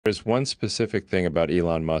There's one specific thing about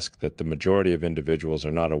Elon Musk that the majority of individuals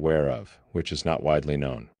are not aware of, which is not widely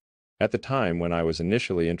known. At the time when I was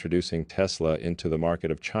initially introducing Tesla into the market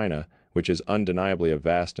of China, which is undeniably a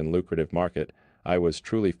vast and lucrative market, I was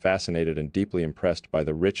truly fascinated and deeply impressed by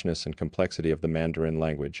the richness and complexity of the Mandarin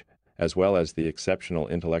language, as well as the exceptional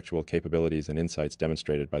intellectual capabilities and insights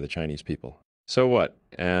demonstrated by the Chinese people. So what?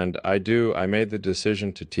 I made the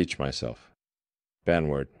decision to teach myself.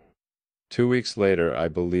 Banward. 2 weeks later, I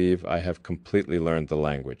believe I have completely learned the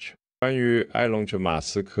language. 关于埃隆·马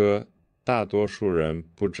斯克，大多数人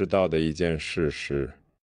不知道的一件事是，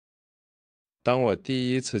当我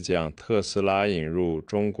第一次将特斯拉引入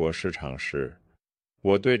中国市场时，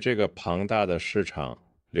我对这个庞大的市场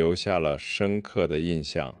留下了深刻的印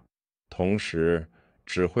象。同时，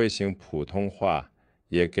只会型普通话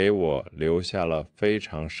也给我留下了非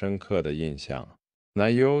常深刻的印象。那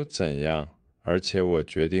又怎样？而且我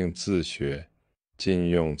决定自学近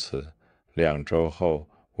用词。2周后，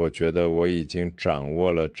我觉得我已经掌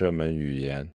握了这门语言。